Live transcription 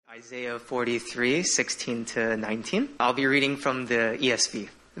Isaiah 43:16 to 19. I'll be reading from the ESV.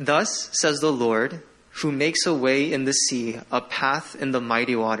 Thus says the Lord, who makes a way in the sea, a path in the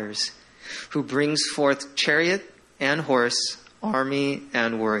mighty waters, who brings forth chariot and horse, army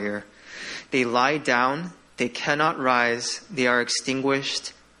and warrior. They lie down, they cannot rise, they are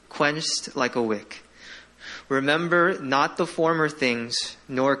extinguished, quenched like a wick. Remember not the former things,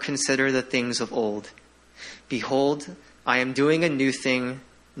 nor consider the things of old. Behold, I am doing a new thing.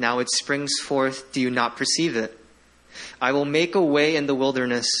 Now it springs forth. Do you not perceive it? I will make a way in the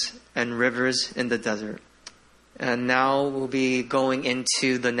wilderness and rivers in the desert. And now we'll be going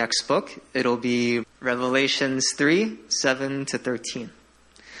into the next book. It'll be Revelations 3:7 to 13.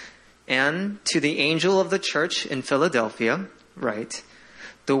 And to the angel of the church in Philadelphia, write,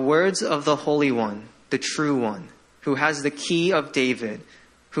 the words of the Holy One, the true One, who has the key of David,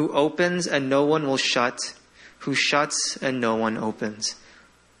 who opens and no one will shut, who shuts and no one opens.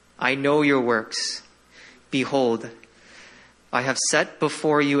 I know your works. Behold, I have set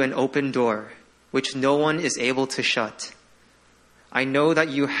before you an open door, which no one is able to shut. I know that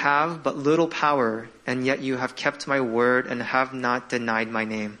you have but little power, and yet you have kept my word and have not denied my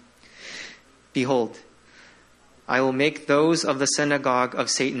name. Behold, I will make those of the synagogue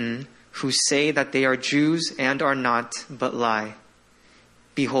of Satan who say that they are Jews and are not, but lie.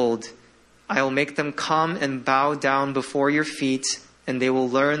 Behold, I will make them come and bow down before your feet, and they will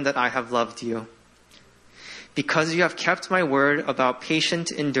learn that I have loved you. Because you have kept my word about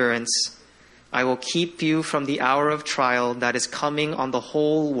patient endurance, I will keep you from the hour of trial that is coming on the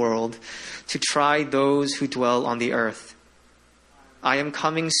whole world to try those who dwell on the earth. I am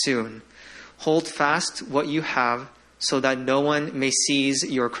coming soon. Hold fast what you have, so that no one may seize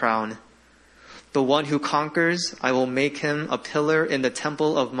your crown. The one who conquers, I will make him a pillar in the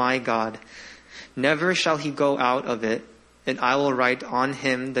temple of my God. Never shall he go out of it. And I will write on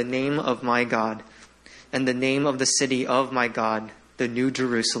him the name of my God, and the name of the city of my God, the New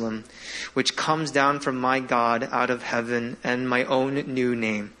Jerusalem, which comes down from my God out of heaven, and my own new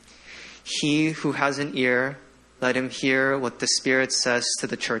name. He who has an ear, let him hear what the Spirit says to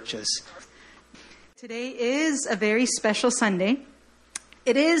the churches. Today is a very special Sunday.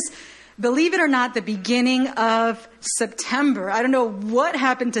 It is, believe it or not, the beginning of September. I don't know what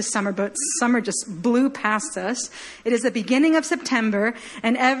happened to summer, but summer just blew past us. It is the beginning of September,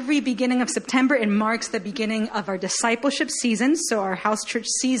 and every beginning of September, it marks the beginning of our discipleship season, so our house church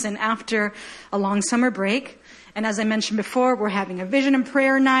season after a long summer break. And as I mentioned before, we're having a vision and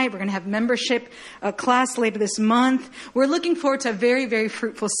prayer night. We're going to have membership class later this month. We're looking forward to a very, very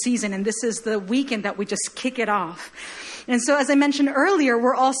fruitful season, and this is the weekend that we just kick it off. And so, as I mentioned earlier,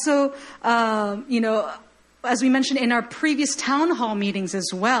 we're also, as we mentioned in our previous town hall meetings as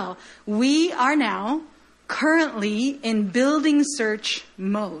well, we are now currently in building search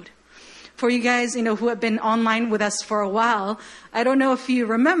mode. For you guys, who have been online with us for a while, I don't know if you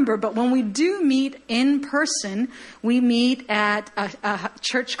remember, but when we do meet in person, we meet at a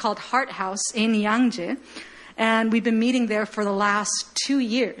church called Heart House in Yangji, and we've been meeting there for the last 2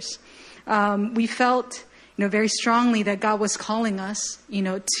 years. We felt very strongly that God was calling us,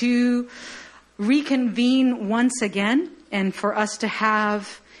 to reconvene once again, and for us to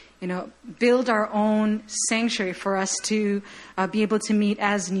have, build our own sanctuary for us to be able to meet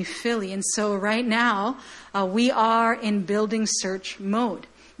as New Philly. And so right now, we are in building search mode.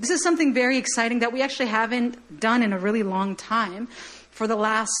 This is something very exciting that we actually haven't done in a really long time. For the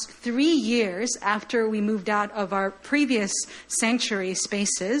last 3 years after we moved out of our previous sanctuary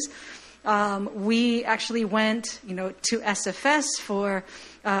spaces, we actually went, to SFS for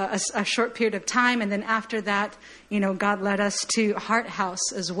a short period of time. And then after that, God led us to Heart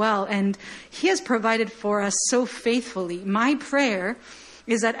House as well. And He has provided for us so faithfully. My prayer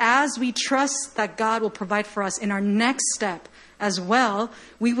is that as we trust that God will provide for us in our next step as well,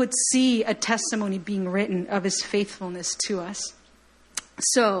 we would see a testimony being written of His faithfulness to us.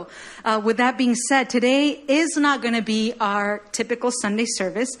 So, with that being said, today is not going to be our typical Sunday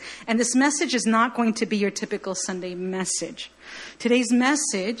service, and this message is not going to be your typical Sunday message. Today's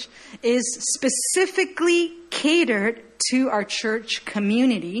message is specifically catered to our church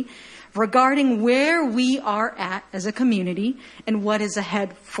community regarding where we are at as a community and what is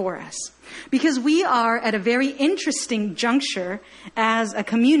ahead for us. Because we are at a very interesting juncture as a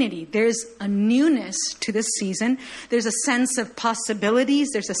community. There's a newness to this season. There's a sense of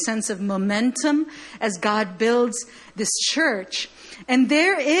possibilities. There's a sense of momentum as God builds this church. And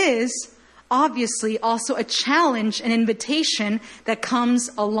there is obviously also a challenge, an invitation that comes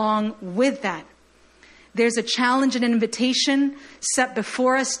along with that. There's a challenge and an invitation set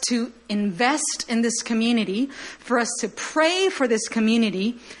before us to invest in this community, for us to pray for this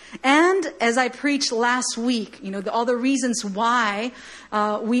community. And as I preached last week, all the reasons why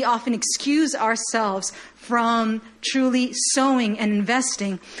we often excuse ourselves from truly sowing and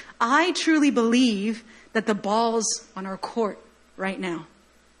investing. I truly believe that the ball's on our court right now.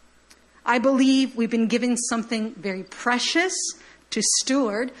 I believe we've been given something very precious to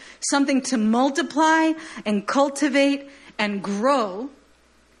steward, something to multiply and cultivate and grow.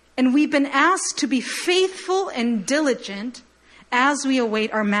 And we've been asked to be faithful and diligent as we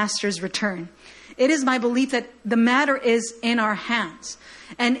await our Master's return. It is my belief that the matter is in our hands.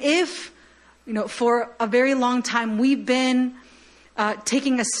 And if, for a very long time we've been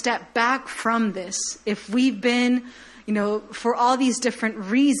taking a step back from this, if we've been, for all these different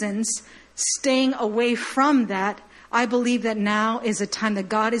reasons, staying away from that, I believe that now is a time that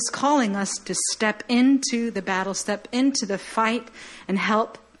God is calling us to step into the battle, step into the fight, and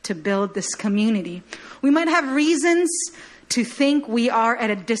help to build this community. We might have reasons to think we are at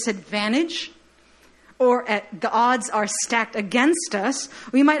a disadvantage, or the odds are stacked against us.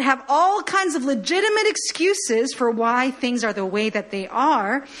 We might have all kinds of legitimate excuses for why things are the way that they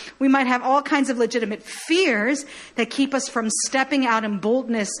are. We might have all kinds of legitimate fears that keep us from stepping out in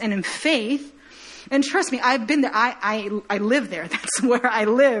boldness and in faith. And trust me, I've been there. I live there. That's where I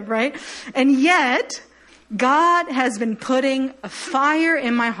live, right? And yet, God has been putting a fire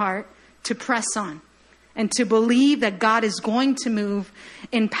in my heart to press on and to believe that God is going to move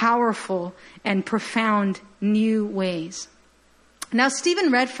in powerful and profound new ways. Now,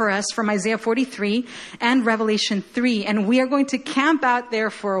 Stephen read for us from Isaiah 43 and Revelation 3, and we are going to camp out there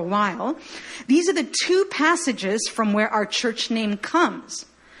for a while. These are the two passages from where our church name comes.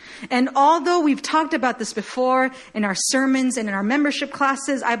 And although we've talked about this before in our sermons and in our membership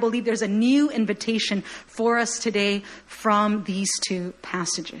classes, I believe there's a new invitation for us today from these two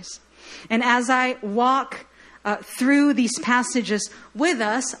passages. And as I walk through these passages with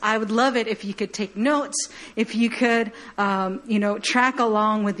us, I would love it if you could take notes, if you could, track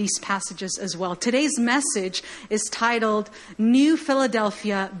along with these passages as well. Today's message is titled, New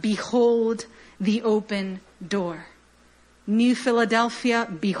Philadelphia, Behold the Open Door. New Philadelphia,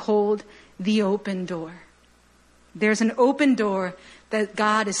 behold the open door. There's an open door that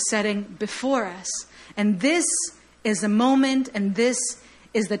God is setting before us. And this is a moment, and this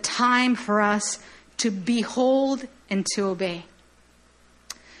is the time for us to behold and to obey.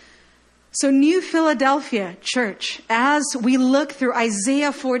 So New Philadelphia Church, as we look through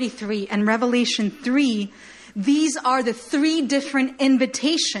Isaiah 43 and Revelation 3, these are the three different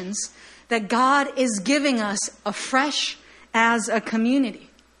invitations that God is giving us afresh as a community.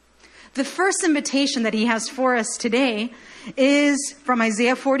 The first invitation that he has for us today is from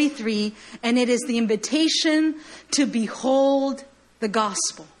Isaiah 43, and it is the invitation to behold the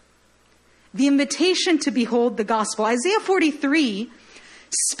gospel. The invitation to behold the gospel. Isaiah 43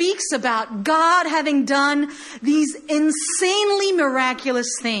 speaks about God having done these insanely miraculous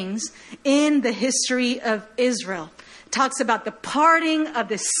things in the history of Israel. It talks about the parting of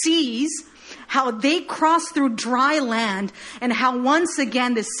the seas, how they crossed through dry land, and how once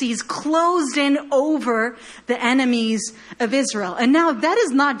again the seas closed in over the enemies of Israel. And now that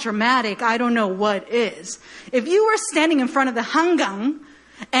is not dramatic. I don't know what is. If you were standing in front of the Hangang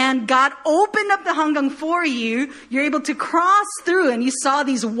and God opened up the Hangang for you, you're able to cross through, and you saw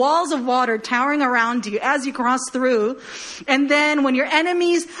these walls of water towering around you as you cross through. And then when your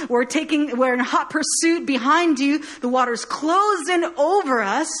enemies were in hot pursuit behind you, the waters closed in over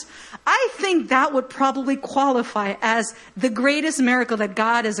us. I think that would probably qualify as the greatest miracle that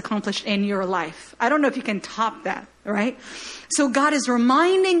God has accomplished in your life. I don't know if you can top that, right? So God is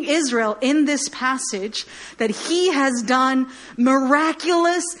reminding Israel in this passage that he has done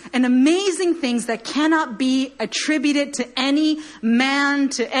miraculous and amazing things that cannot be attributed to any man,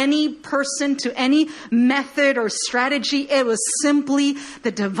 to any person, to any method or strategy. It was simply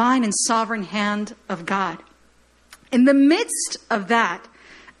the divine and sovereign hand of God. In the midst of that,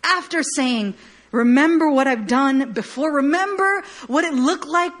 after saying, remember what I've done before, remember what it looked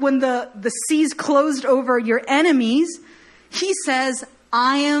like when the seas closed over your enemies, he says,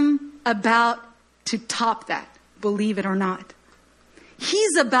 I am about to top that, believe it or not.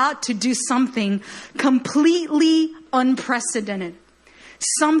 He's about to do something completely unprecedented,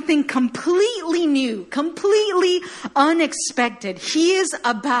 something completely new, completely unexpected. He is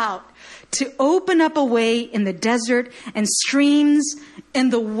about to open up a way in the desert and streams in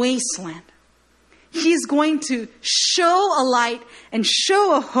the wasteland. He's going to show a light and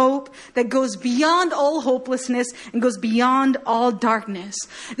show a hope that goes beyond all hopelessness and goes beyond all darkness.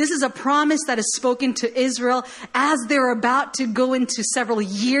 This is a promise that is spoken to Israel as they're about to go into several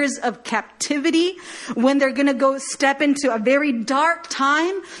years of captivity, when they're going to go step into a very dark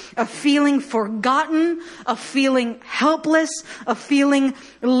time of feeling forgotten, of feeling helpless, of feeling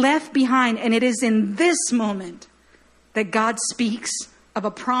left behind. And it is in this moment that God speaks of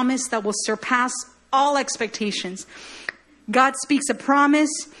a promise that will surpass all expectations. God speaks a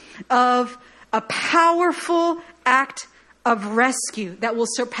promise of a powerful act of rescue that will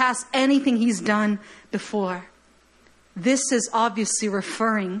surpass anything he's done before. This is obviously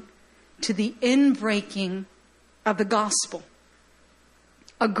referring to the inbreaking of the gospel.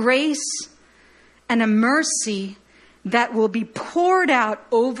 A grace and a mercy that will be poured out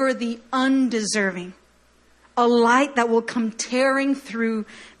over the undeserving. A light that will come tearing through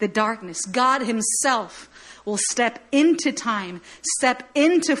the darkness. God himself will step into time, step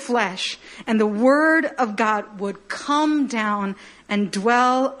into flesh, and the word of God would come down and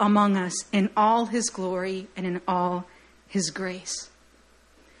dwell among us in all his glory and in all his grace.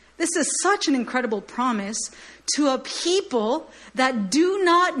 This is such an incredible promise to a people that do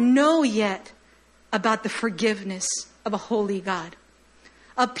not know yet about the forgiveness of a holy God.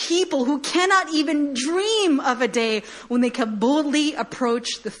 A people who cannot even dream of a day when they can boldly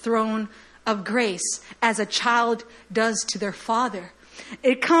approach the throne of grace as a child does to their father.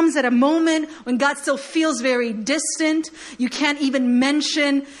 It comes at a moment when God still feels very distant. You can't even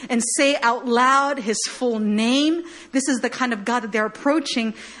mention and say out loud his full name. This is the kind of God that they're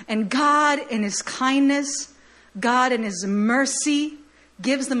approaching. And God in his kindness, God in his mercy,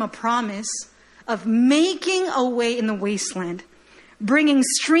 gives them a promise of making a way in the wasteland, bringing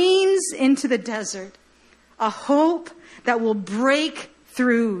streams into the desert, a hope that will break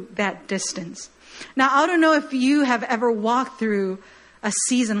through that distance. Now, I don't know if you have ever walked through a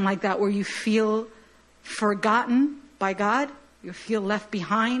season like that where you feel forgotten by God, you feel left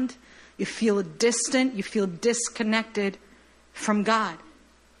behind, you feel distant, you feel disconnected from God,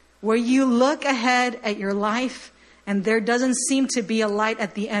 where you look ahead at your life and there doesn't seem to be a light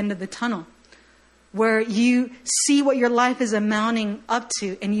at the end of the tunnel, where you see what your life is amounting up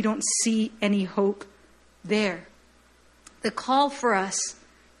to and you don't see any hope there. The call for us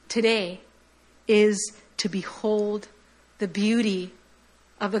today is to behold the beauty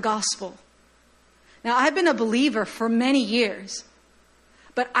of the gospel. Now, I've been a believer for many years,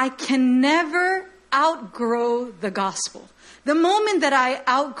 but I can never outgrow the gospel. The moment that I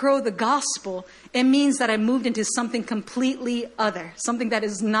outgrow the gospel, it means that I moved into something completely other, something that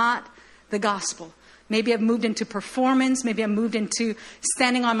is not the gospel. Maybe I've moved into performance. Maybe I've moved into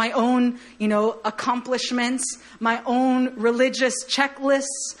standing on my own, accomplishments, my own religious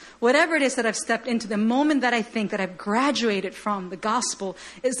checklists. Whatever it is that I've stepped into, the moment that I think that I've graduated from the gospel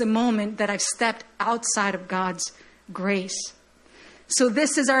is the moment that I've stepped outside of God's grace. So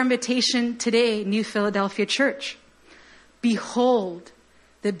this is our invitation today, New Philadelphia Church. Behold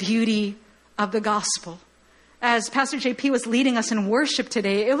the beauty of the gospel. As Pastor JP was leading us in worship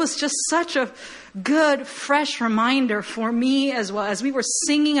today, it was just such a good, fresh reminder for me as well. As we were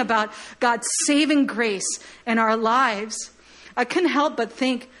singing about God's saving grace in our lives, I couldn't help but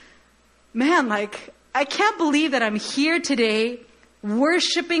think, man, I can't believe that I'm here today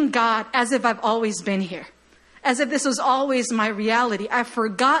worshiping God as if I've always been here. As if this was always my reality. I've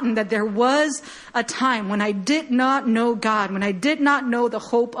forgotten that there was a time when I did not know God, when I did not know the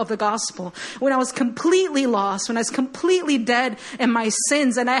hope of the gospel, when I was completely lost, when I was completely dead in my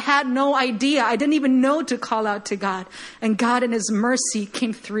sins, and I had no idea. I didn't even know to call out to God. And God in his mercy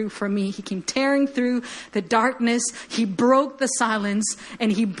came through for me. He came tearing through the darkness. He broke the silence,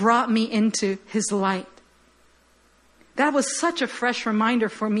 and he brought me into his light. That was such a fresh reminder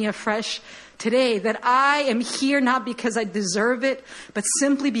for me afresh today, that I am here not because I deserve it, but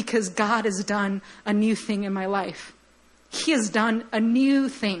simply because God has done a new thing in my life. He has done a new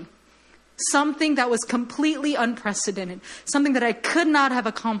thing. Something that was completely unprecedented. Something that I could not have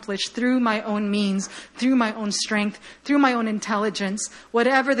accomplished through my own means, through my own strength, through my own intelligence,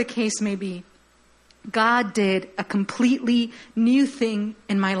 whatever the case may be. God did a completely new thing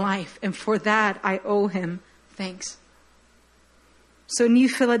in my life, and for that I owe him thanks. So New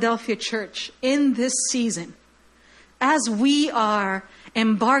Philadelphia Church, in this season, as we are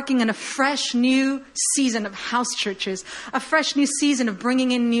embarking on a fresh new season of house churches, a fresh new season of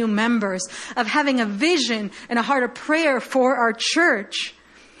bringing in new members, of having a vision and a heart of prayer for our church,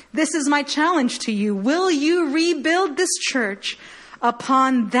 this is my challenge to you. Will you rebuild this church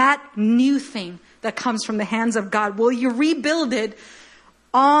upon that new thing that comes from the hands of God? Will you rebuild it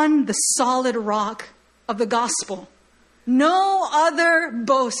on the solid rock of the gospel. No other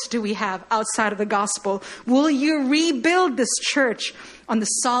boast do we have outside of the gospel. Will you rebuild this church on the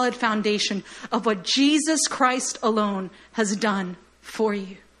solid foundation of what Jesus Christ alone has done for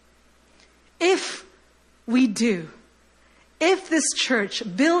you? If we do, if this church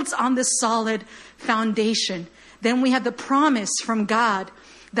builds on this solid foundation, then we have the promise from God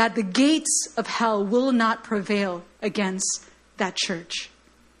that the gates of hell will not prevail against that church.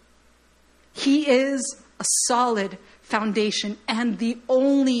 He is a solid foundation and the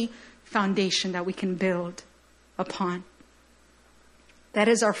only foundation that we can build upon. That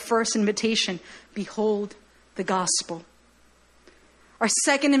is our first invitation. Behold the gospel. Our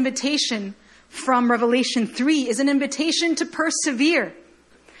second invitation from Revelation 3 is an invitation to persevere.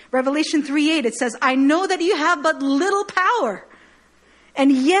 Revelation 3:8, it says, I know that you have but little power,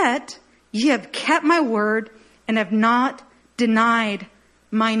 and yet you have kept my word and have not denied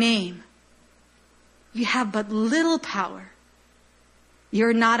my name. You have but little power.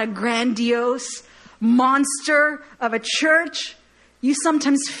 You're not a grandiose monster of a church. You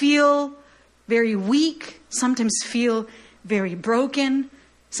sometimes feel very weak, sometimes feel very broken,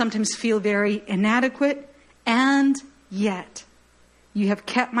 sometimes feel very inadequate, and yet you have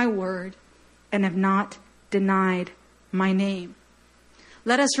kept my word and have not denied my name.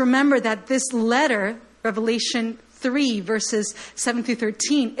 Let us remember that this letter, Revelation 3, verses 7 through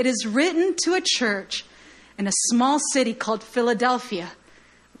 13, it is written to a church in a small city called Philadelphia.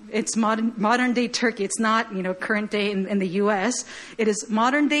 It's modern day Turkey. It's not, current day in the U.S. It is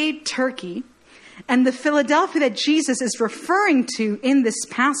modern day Turkey. And the Philadelphia that Jesus is referring to in this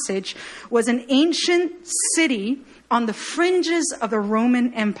passage was an ancient city on the fringes of the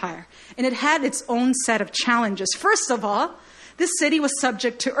Roman Empire. And it had its own set of challenges. First of all, this city was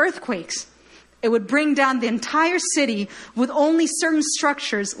subject to earthquakes. It would bring down the entire city with only certain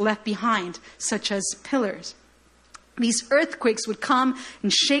structures left behind, such as pillars. These earthquakes would come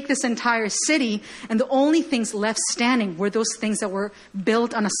and shake this entire city, and the only things left standing were those things that were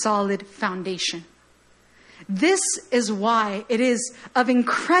built on a solid foundation. This is why it is of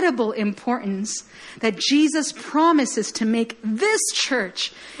incredible importance that Jesus promises to make this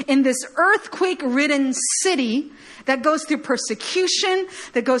church in this earthquake-ridden city that goes through persecution,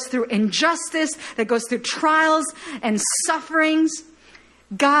 that goes through injustice, that goes through trials and sufferings.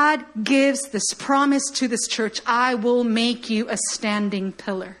 God gives this promise to this church: I will make you a standing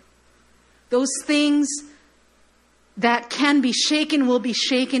pillar. Those things that can be shaken will be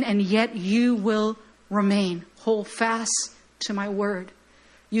shaken, and yet you will remain. Hold fast to my word.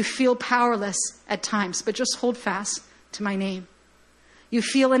 You feel powerless at times, but just hold fast to my name. You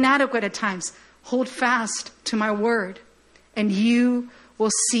feel inadequate at times. Hold fast to my word, and you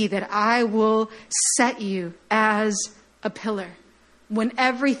will see that I will set you as a pillar. When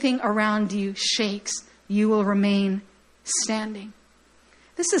everything around you shakes, you will remain standing.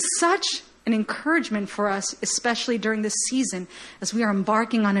 This is such an encouragement for us, especially during this season, as we are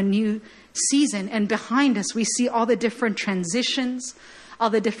embarking on a new season. And behind us, we see all the different transitions, all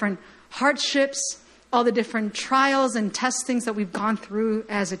the different hardships, all the different trials and testings that we've gone through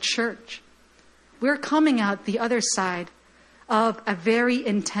as a church. We're coming out the other side of a very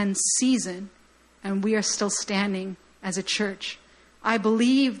intense season, and we are still standing as a church. I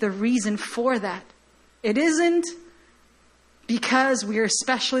believe the reason for that, it isn't because we are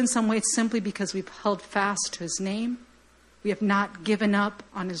special in some way. It's simply because we've held fast to his name. We have not given up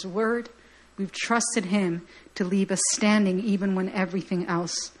on his word. We've trusted him to leave us standing even when everything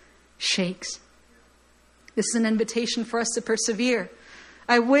else shakes. This is an invitation for us to persevere.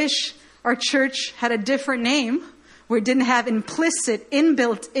 I wish our church had a different name where it didn't have implicit,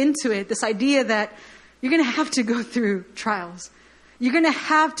 inbuilt into it, this idea that you're going to have to go through trials. You're going to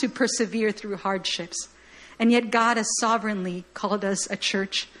have to persevere through hardships. And yet God has sovereignly called us a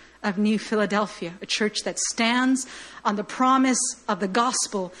church of New Philadelphia, a church that stands on the promise of the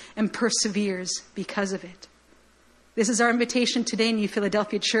gospel and perseveres because of it. This is our invitation today, New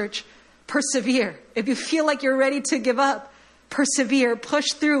Philadelphia Church. Persevere. If you feel like you're ready to give up, persevere,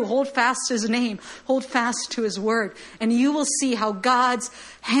 push through, hold fast to his name, hold fast to his word, and you will see how God's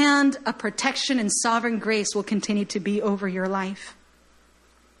hand of protection and sovereign grace will continue to be over your life.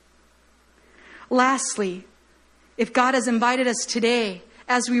 Lastly, if God has invited us today,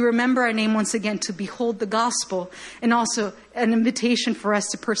 as we remember our name once again, to behold the gospel, and also an invitation for us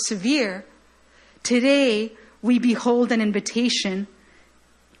to persevere, today we behold an invitation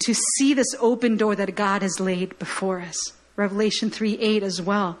to see this open door that God has laid before us. Revelation 3:8 as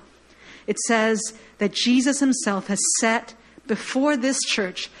well. It says that Jesus himself has set before this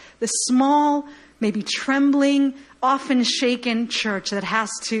church, the small, maybe trembling, often shaken church that has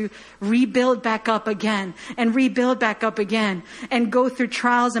to rebuild back up again and rebuild back up again and go through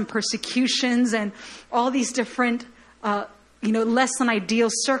trials and persecutions and all these different, less than ideal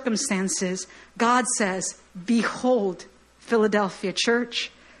circumstances, God says, behold, Philadelphia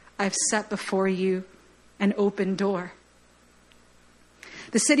church, I've set before you an open door.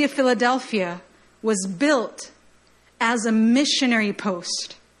 The city of Philadelphia was built as a missionary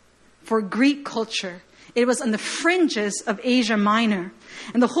post for Greek culture. It was on the fringes of Asia Minor.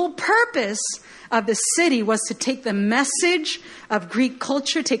 And the whole purpose of the city was to take the message of Greek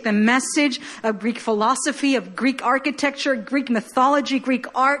culture, take the message of Greek philosophy, of Greek architecture, Greek mythology, Greek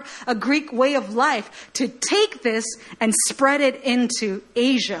art, a Greek way of life, to take this and spread it into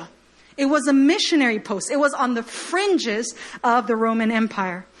Asia. It was a missionary post. It was on the fringes of the Roman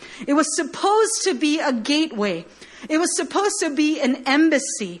Empire. It was supposed to be a gateway. It was supposed to be an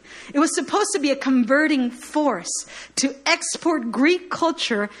embassy. It was supposed to be a converting force to export Greek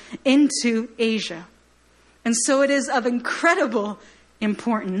culture into Asia. And so it is of incredible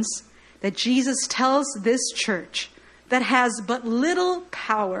importance that Jesus tells this church that has but little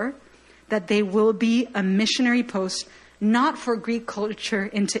power that they will be a missionary post, not for Greek culture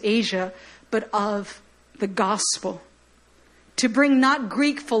into Asia, but of the gospel. To bring not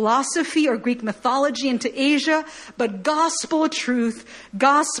Greek philosophy or Greek mythology into Asia, but gospel truth,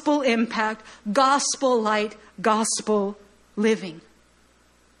 gospel impact, gospel light, gospel living.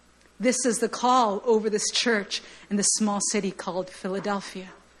 This is the call over this church in the small city called Philadelphia.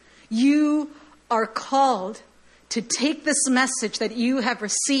 You are called to take this message that you have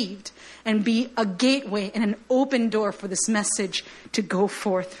received and be a gateway and an open door for this message to go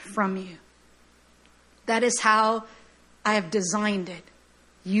forth from you. That is how I have designed it.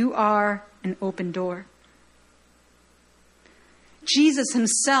 You are an open door. Jesus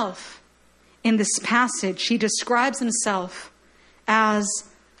himself, in this passage, he describes himself as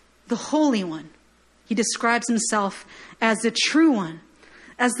the Holy One. He describes himself as the true one,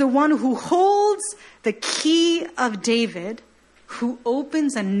 as the one who holds the key of David, who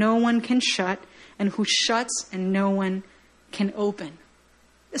opens and no one can shut, and who shuts and no one can open.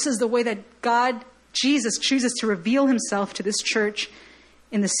 This is the way that Jesus chooses to reveal himself to this church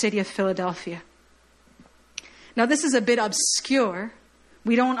in the city of Philadelphia. Now, this is a bit obscure.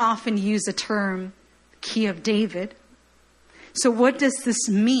 We don't often use the term key of David. So what does this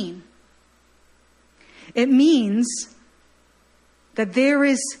mean? It means that there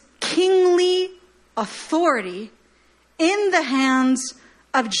is kingly authority in the hands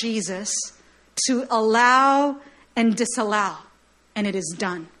of Jesus to allow and disallow, and it is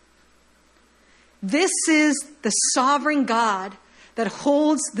done. This is the sovereign God that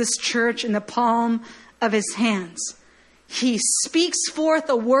holds this church in the palm of his hands. He speaks forth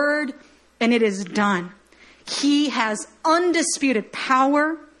a word and it is done. He has undisputed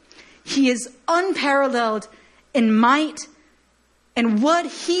power. He is unparalleled in might. And what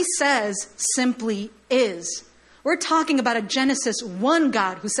he says simply is. We're talking about a Genesis 1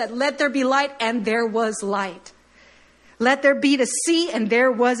 God who said, "Let there be light," and there was light. Let there be the sea, and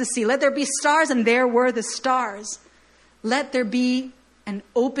there was a sea. Let there be stars, and there were the stars. Let there be an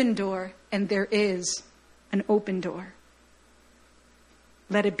open door, and there is an open door.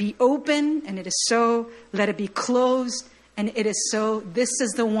 Let it be open, and it is so. Let it be closed, and it is so. This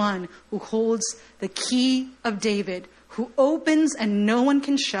is the one who holds the key of David, who opens and no one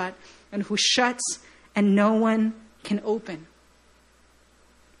can shut, and who shuts and no one can open.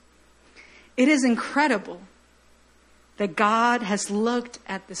 It is incredible that God has looked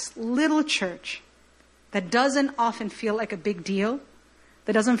at this little church that doesn't often feel like a big deal,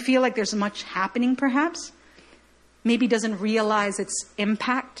 that doesn't feel like there's much happening perhaps, maybe doesn't realize its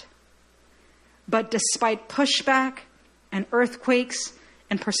impact. But despite pushback and earthquakes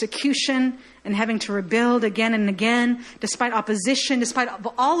and persecution and having to rebuild again and again, despite opposition, despite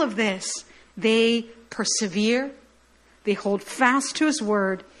all of this, they persevere, they hold fast to his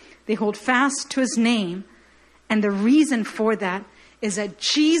word, they hold fast to his name. And the reason for that is that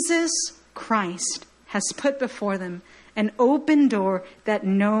Jesus Christ has put before them an open door that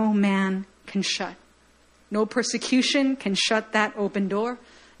no man can shut. No persecution can shut that open door.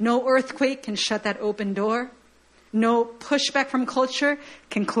 No earthquake can shut that open door. No pushback from culture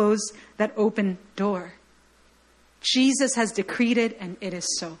can close that open door. Jesus has decreed it, and it is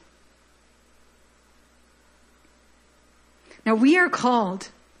so. Now, we are called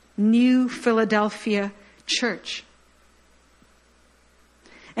New Philadelphia Church.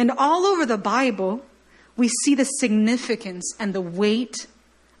 And all over the Bible, we see the significance and the weight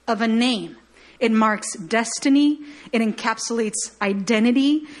of a name. It marks destiny. It encapsulates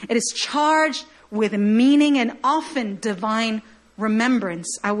identity. It is charged with meaning and often divine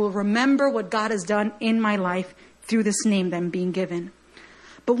remembrance. I will remember what God has done in my life through this name that I'm being given.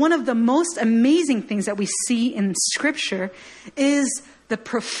 But one of the most amazing things that we see in Scripture is the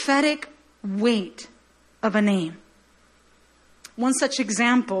prophetic weight of a name. One such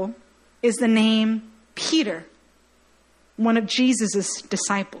example is the name Peter, one of Jesus'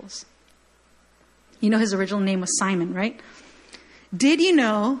 disciples. You know his original name was Simon, right? Did you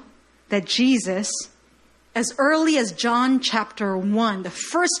know that Jesus, as early as John chapter 1, the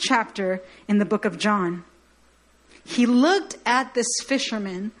first chapter in the book of John, he looked at this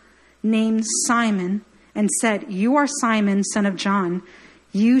fisherman named Simon and said, "You are Simon, son of John.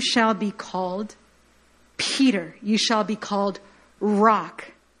 You shall be called Peter. You shall be called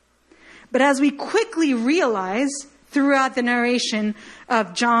Rock." But as we quickly realize throughout the narration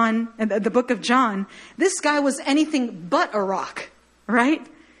of John, the book of John, this guy was anything but a rock, right?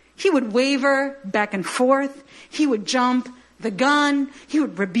 He would waver back and forth. He would jump the gun. He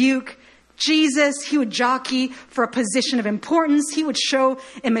would rebuke Jesus. He would jockey for a position of importance. He would show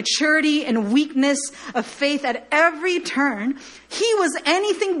immaturity and weakness of faith at every turn. He was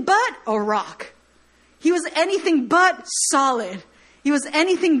anything but a rock. He was anything but solid. He was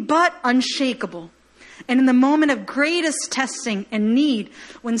anything but unshakable. And in the moment of greatest testing and need,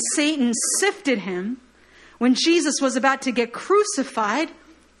 when Satan sifted him, when Jesus was about to get crucified,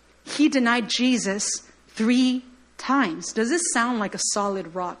 he denied Jesus 3 times. Does this sound like a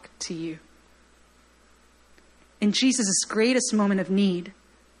solid rock to you? In Jesus' greatest moment of need,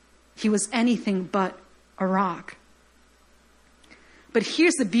 he was anything but a rock. But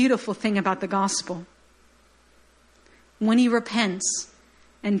here's the beautiful thing about the gospel. When he repents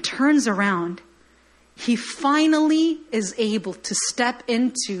and turns around, he finally is able to step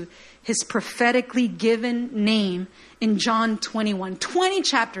into his prophetically given name in John 21, 20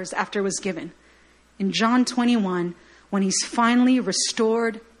 chapters after it was given. In John 21, when he's finally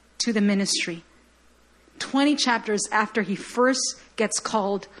restored to the ministry, 20 chapters after he first gets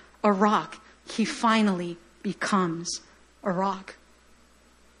called a rock, he finally becomes a rock.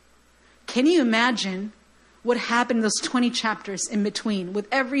 Can you imagine what happened in those 20 chapters in between, with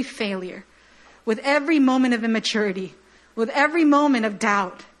every failure, with every moment of immaturity, with every moment of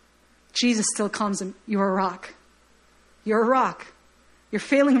doubt? Jesus still calls him, "You're a rock. You're a rock. You're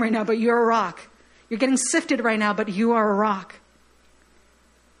failing right now, but you're a rock. You're getting sifted right now, but you are a rock.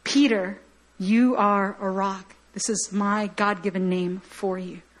 Peter, you are a rock. This is my God-given name for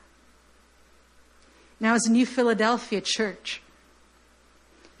you." Now, as New Philadelphia Church,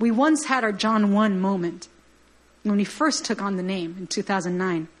 we once had our John 1 moment when we first took on the name in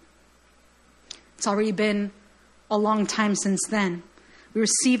 2009. It's already been a long time since then. We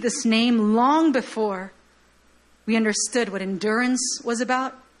received this name long before we understood what endurance was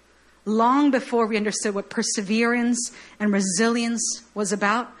about, long before we understood what perseverance and resilience was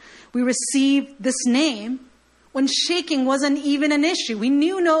about. We received this name when shaking wasn't even an issue. We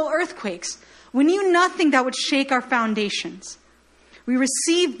knew no earthquakes. We knew nothing that would shake our foundations. We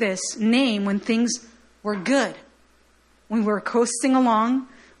received this name when things were good, when we were coasting along.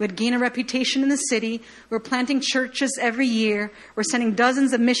 We had gained a reputation in the city. We're planting churches every year. We're sending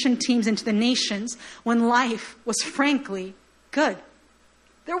dozens of mission teams into the nations when life was frankly good.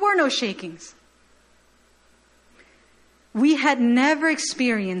 There were no shakings. We had never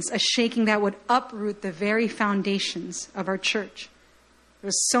experienced a shaking that would uproot the very foundations of our church. There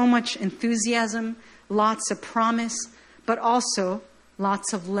was so much enthusiasm, lots of promise, but also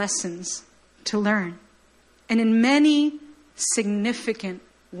lots of lessons to learn. And in many significant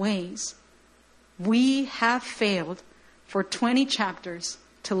ways, we have failed for 20 chapters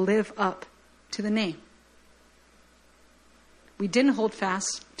to live up to the name. We didn't hold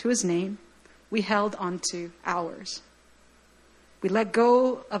fast to his name. We held on to ours. We let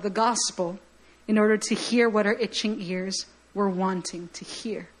go of the gospel in order to hear what our itching ears were wanting to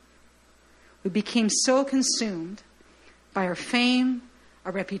hear. We became so consumed by our fame,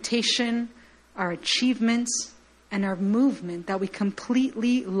 our reputation, our achievements, and our movement that we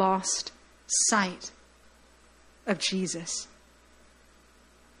completely lost sight of Jesus.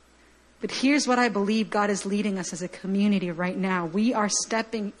 But here's what I believe God is leading us as a community right now. We are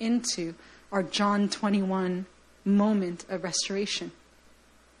stepping into our John 21 moment of restoration.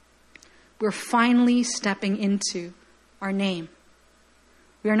 We're finally stepping into our name.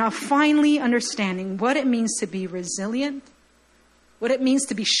 We are now finally understanding what it means to be resilient, what it means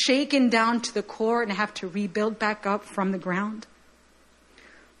to be shaken down to the core and have to rebuild back up from the ground.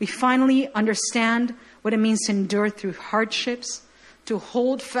 We finally understand what it means to endure through hardships, to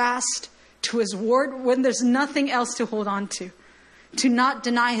hold fast to his word when there's nothing else to hold on to not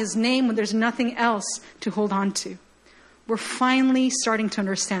deny his name when there's nothing else to hold on to. We're finally starting to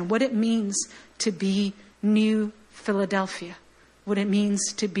understand what it means to be New Philadelphia, what it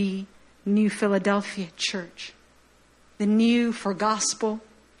means to be New Philadelphia Church. The new for gospel,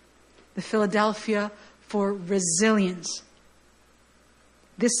 the Philadelphia for resilience.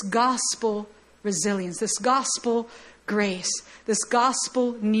 This gospel resilience, this gospel grace, this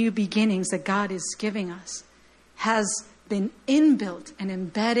gospel new beginnings that God is giving us has been inbuilt and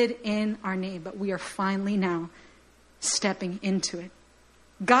embedded in our name, but we are finally now stepping into it.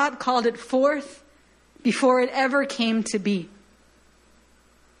 God called it forth before it ever came to be.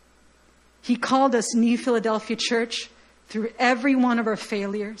 He called us New Philadelphia Church through every one of our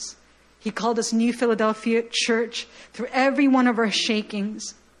failures. He called us New Philadelphia Church through every one of our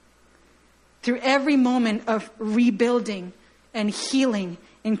shakings, through every moment of rebuilding and healing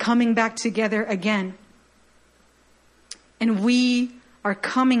and coming back together again. And we are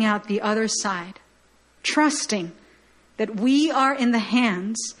coming out the other side, trusting that we are in the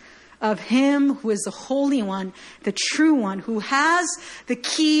hands of him who is the Holy One, the true one, who has the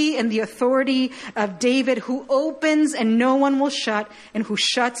key and the authority of David, who opens and no one will shut, and who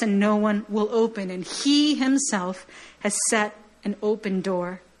shuts and no one will open. And he himself has set an open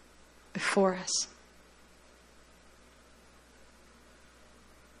door before us.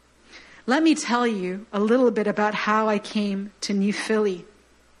 Let me tell you a little bit about how I came to New Philly.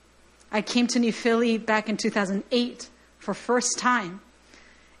 I came to New Philly back in 2008 for first time.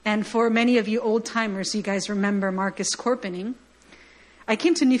 And for many of you old timers, you guys remember Marcus Corpening. I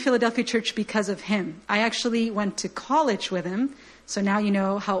came to New Philadelphia Church because of him. I actually went to college with him. So now you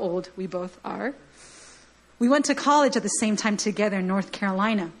know how old we both are. We went to college at the same time together in North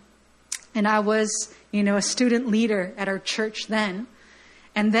Carolina. And I was, a student leader at our church then.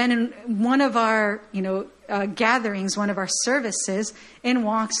 And then in one of our, gatherings, one of our services, in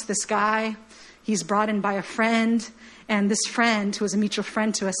walks this guy. He's brought in by a friend. And this friend, who was a mutual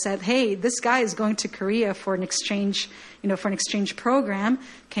friend to us, said, "Hey, this guy is going to Korea for an exchange, for an exchange program.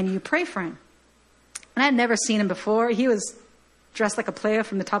 Can you pray for him?" And I had never seen him before. He was dressed like a player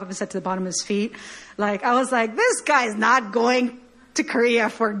from the top of his head to the bottom of his feet. I was like, this guy's not going to Korea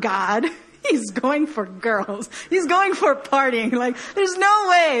for God. He's going for girls. He's going for partying. There's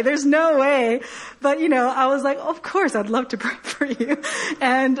no way. But, I was like, of course, I'd love to pray for you.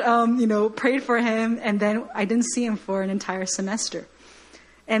 And, prayed for him. And then I didn't see him for an entire semester.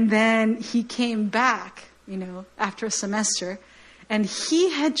 And then he came back, after a semester. And he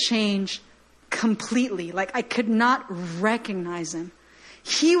had changed completely. I could not recognize him.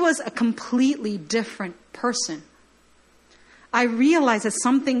 He was a completely different person. I realized that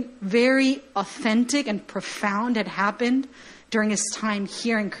something very authentic and profound had happened during his time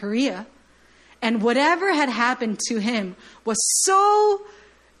here in Korea. And whatever had happened to him was so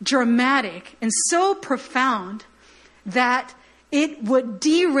dramatic and so profound that it would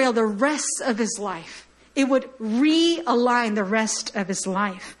derail the rest of his life. It would realign the rest of his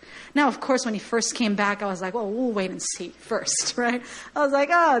life. Now, of course, when he first came back, I was like, well, we'll wait and see first, right? I was like,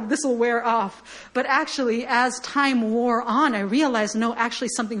 this will wear off. But actually, as time wore on, I realized, no, actually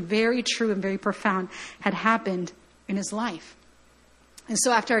something very true and very profound had happened in his life. And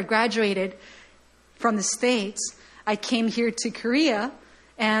so after I graduated from the States, I came here to Korea,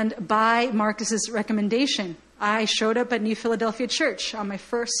 and by Marcus's recommendation, I showed up at New Philadelphia Church on my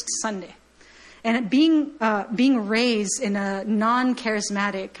first Sunday. And being raised in a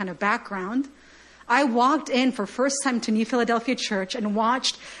non-charismatic kind of background, I walked in for first time to New Philadelphia Church and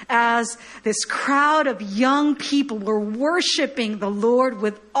watched as this crowd of young people were worshiping the Lord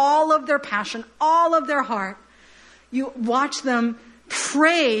with all of their passion, all of their heart. You watch them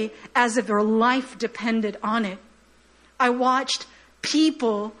pray as if their life depended on it. I watched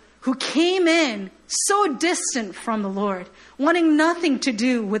people who came in so distant from the Lord, wanting nothing to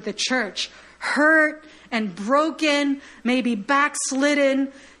do with the church, hurt and broken, maybe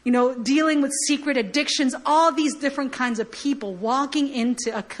backslidden, dealing with secret addictions, all these different kinds of people walking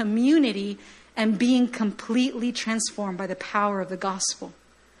into a community and being completely transformed by the power of the gospel.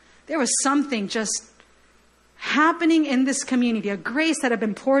 There was something just happening in this community, a grace that had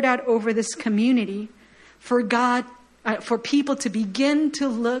been poured out over this community for God, for people to begin to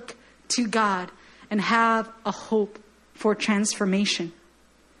look to God and have a hope for transformation.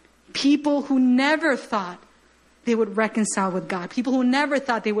 People who never thought they would reconcile with God. People who never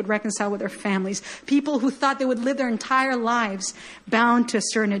thought they would reconcile with their families. People who thought they would live their entire lives bound to a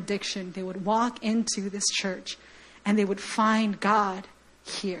certain addiction. They would walk into this church and they would find God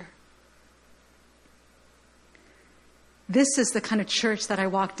here. This is the kind of church that I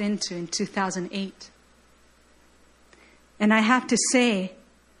walked into in 2008. And I have to say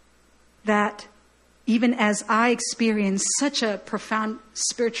that even as I experienced such a profound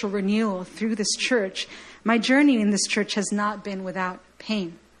spiritual renewal through this church, my journey in this church has not been without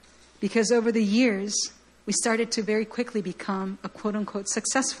pain. Because over the years, we started to very quickly become a quote-unquote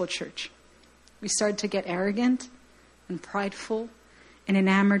successful church. We started to get arrogant and prideful and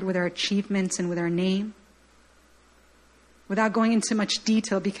enamored with our achievements and with our name. Without going into much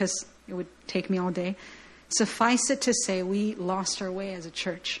detail, because it would take me all day, suffice it to say we lost our way as a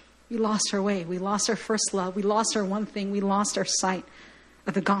church. We lost our way. We lost our first love. We lost our one thing. We lost our sight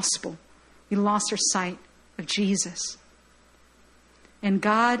of the gospel. We lost our sight of Jesus. And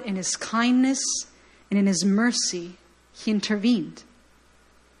God, in His kindness and in His mercy, He intervened.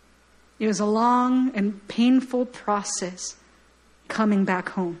 It was a long and painful process coming back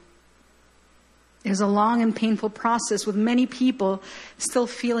home. It was a long and painful process with many people still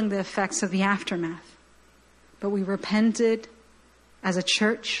feeling the effects of the aftermath. But we repented as a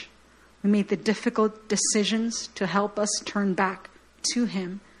church. We made the difficult decisions to help us turn back to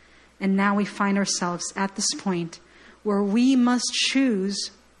Him. And now we find ourselves at this point where we must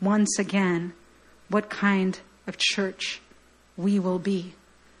choose once again what kind of church we will be.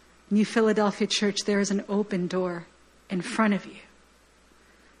 New Philadelphia Church, there is an open door in front of you.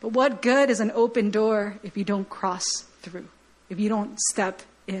 But what good is an open door if you don't cross through, if you don't step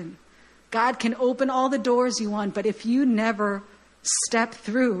in? God can open all the doors you want, but if you never step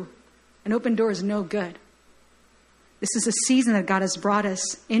through, an open door is no good. This is a season that God has brought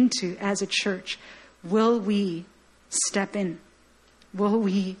us into as a church. Will we step in? Will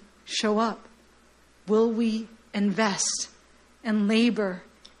we show up? Will we invest and labor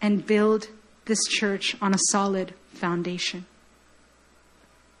and build this church on a solid foundation?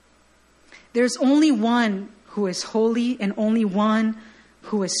 There's only one who is holy and only one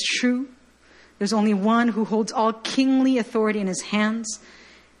who is true. There's only one who holds all kingly authority in His hands.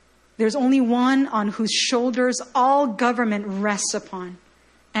 There's only one on whose shoulders all government rests upon.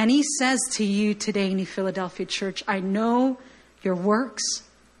 And He says to you today, New Philadelphia Church, I know your works.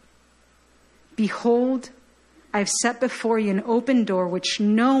 Behold, I've set before you an open door which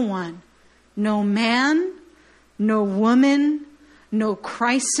no one, no man, no woman, no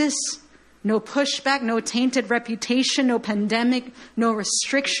crisis, no pushback, no tainted reputation, no pandemic, no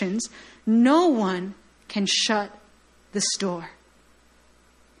restrictions. No one can shut this door.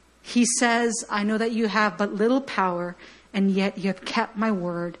 He says, I know that you have but little power, and yet you have kept my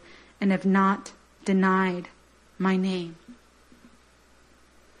word and have not denied my name.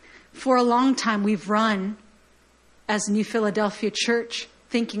 For a long time, we've run as New Philadelphia Church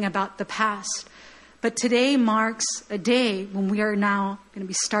thinking about the past. But today marks a day when we are now going to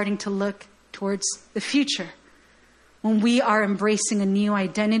be starting to look towards the future. When we are embracing a new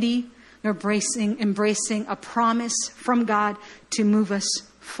identity, we're embracing a promise from God to move us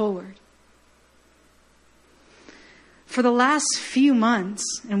forward. For the last few months,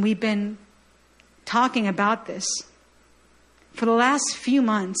 and we've been talking about this, for the last few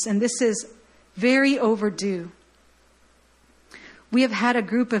months, and this is very overdue, we have had a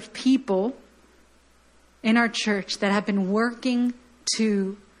group of people in our church that have been working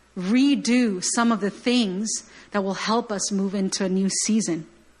to redo some of the things that will help us move into a new season.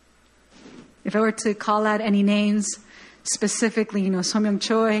 If I were to call out any names, specifically, Somyoung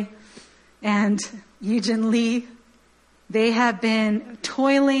Choi and Eugene Lee, they have been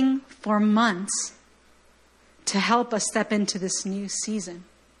toiling for months to help us step into this new season.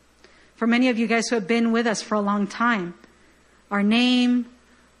 For many of you guys who have been with us for a long time, our name,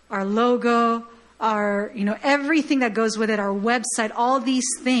 our logo, our, everything that goes with it, our website, all these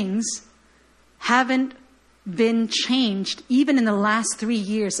things haven't been changed, even in the last 3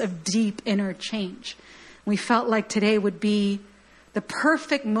 years of deep inner change. We felt like today would be the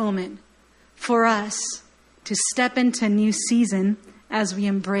perfect moment for us to step into a new season as we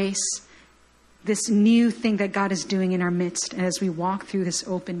embrace this new thing that God is doing in our midst and as we walk through this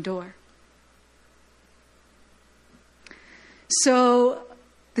open door. So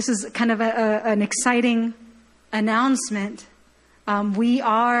this is kind of an exciting announcement. We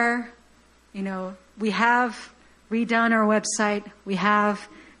have redone our website. We have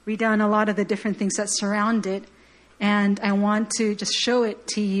redone a lot of the different things that surround it. And I want to just show it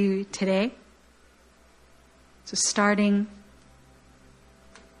to you today. So starting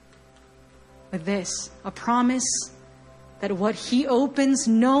with this, a promise that what He opens,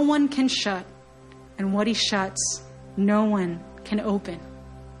 no one can shut. And what He shuts, no one can open.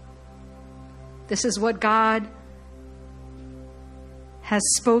 This is what God has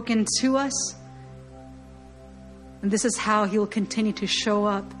spoken to us. And this is how He will continue to show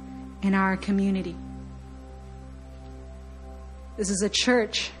up in our community. This is a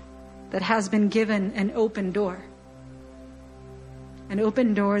church that has been given an open door. An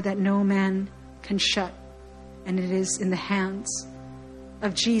open door that no man can shut. And it is in the hands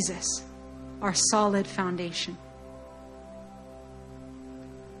of Jesus, our solid foundation.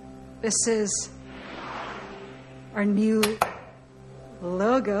 This is our new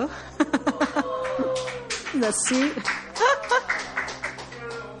logo. That's sweet.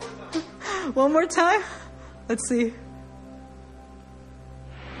 One more time. Let's see.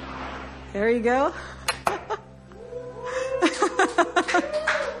 There you go.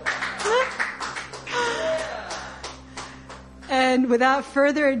 And without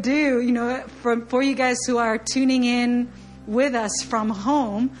further ado, for you guys who are tuning in with us from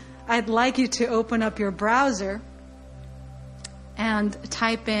home, I'd like you to open up your browser and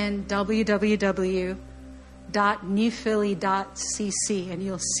type in www.newphilly.cc and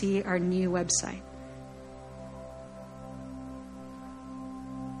you'll see our new website.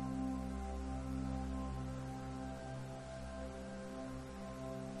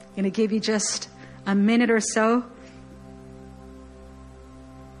 I'm going to give you just a minute or so.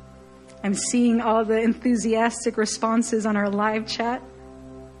 I'm seeing all the enthusiastic responses on our live chat.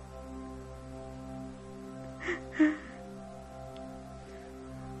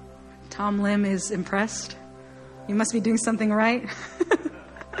 Tom Lim is impressed. You must be doing something right.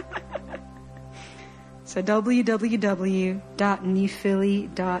 So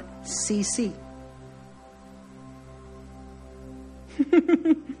www.newphilly.cc.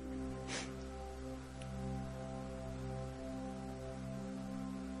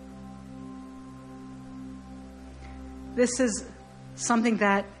 This is something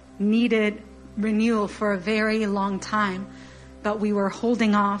that needed renewal for a very long time, but we were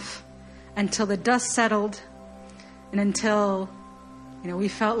holding off until the dust settled and until, we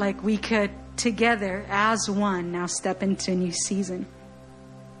felt like we could together as one now step into a new season.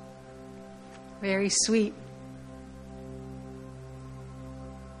 Very sweet.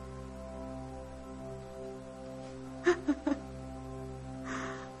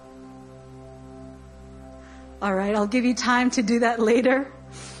 All right, I'll give you time to do that later.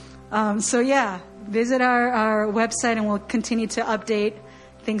 Visit our website and we'll continue to update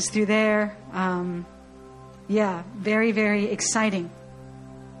things through there. Very, very exciting.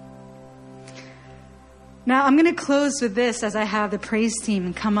 Now, I'm going to close with this as I have the praise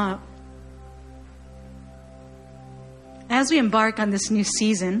team come up. As we embark on this new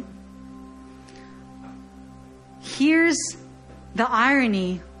season, here's the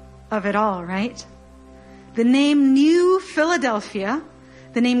irony of it all, right? The name New Philadelphia,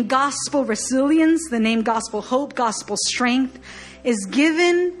 the name Gospel Resilience, the name Gospel Hope, Gospel Strength is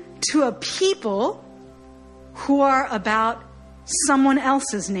given to a people who are about someone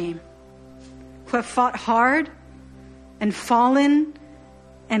else's name, who have fought hard and fallen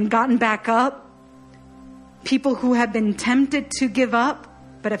and gotten back up, people who have been tempted to give up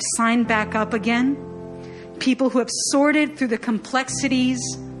but have signed back up again, people who have sorted through the complexities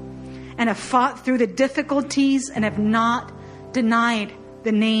and have fought through the difficulties and have not denied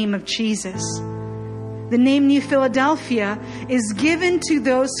the name of Jesus. The name New Philadelphia is given to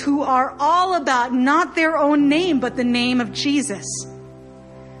those who are all about not their own name, but the name of Jesus.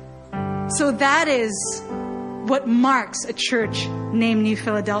 So that is what marks a church named New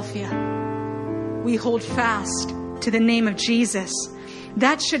Philadelphia. We hold fast to the name of Jesus.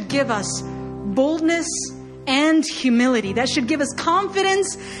 That should give us boldness and humility. That should give us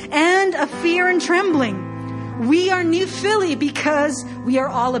confidence and a fear and trembling. We are New Philly because we are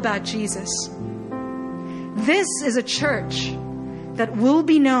all about Jesus. This is a church that will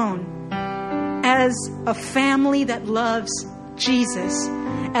be known as a family that loves Jesus,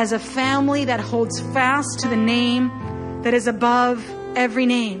 as a family that holds fast to the name that is above every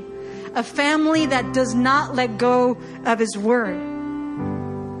name, a family that does not let go of His word.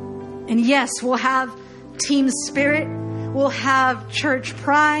 And yes, we'll have team spirit, we'll have church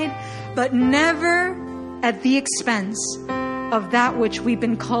pride, but never at the expense of that which we've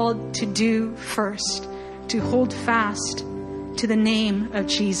been called to do first, to hold fast to the name of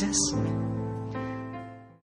Jesus.